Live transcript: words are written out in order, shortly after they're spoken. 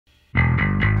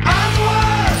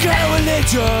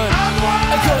religion.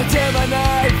 I couldn't tell my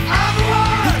knife.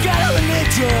 You got a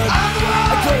religion.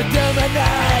 I couldn't tell my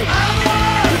knife.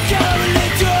 You got a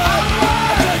religion.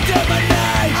 I couldn't tell my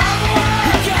knife.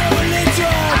 You got a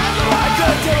religion. I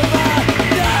couldn't tell my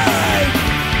knife.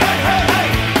 Hey, hey, hey.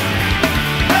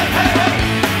 Hey, hey, hey.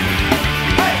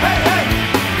 Hey, hey, hey.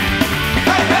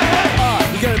 Hey, hey, hey.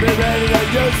 You gotta be ready to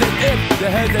use it if you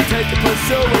hesitate to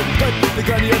pursue it. Put the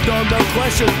gun in your dome, no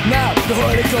question. Now the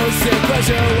Holy Ghost in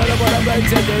question. What I wanna make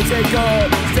it is a goal.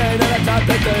 Staying on the top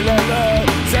of the level.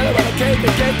 Said I wanna keep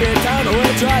it, keep it down. I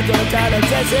wanna try to kind of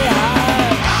test it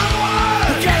high.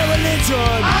 You got a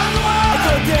religion. I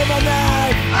couldn't tell my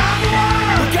knife.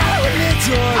 You got a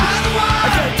religion. I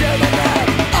couldn't tell my knife.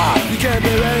 You can't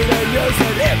be ready to use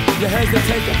it if you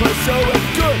hesitate to pursue it.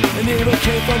 Good and evil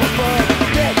came from above.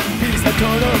 Death, peace,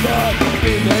 eternal love.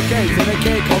 Being the gates and the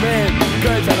can't come in.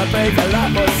 Good on the face, a lot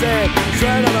more sin.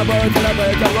 Straight on the bird, till I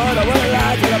break the road. I wanna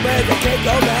lie till I break the cake,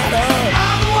 no matter.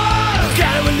 You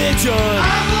got a religion.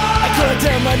 I couldn't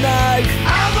tell my knife.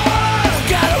 You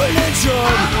got a religion.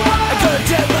 I couldn't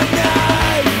tell my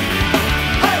knife.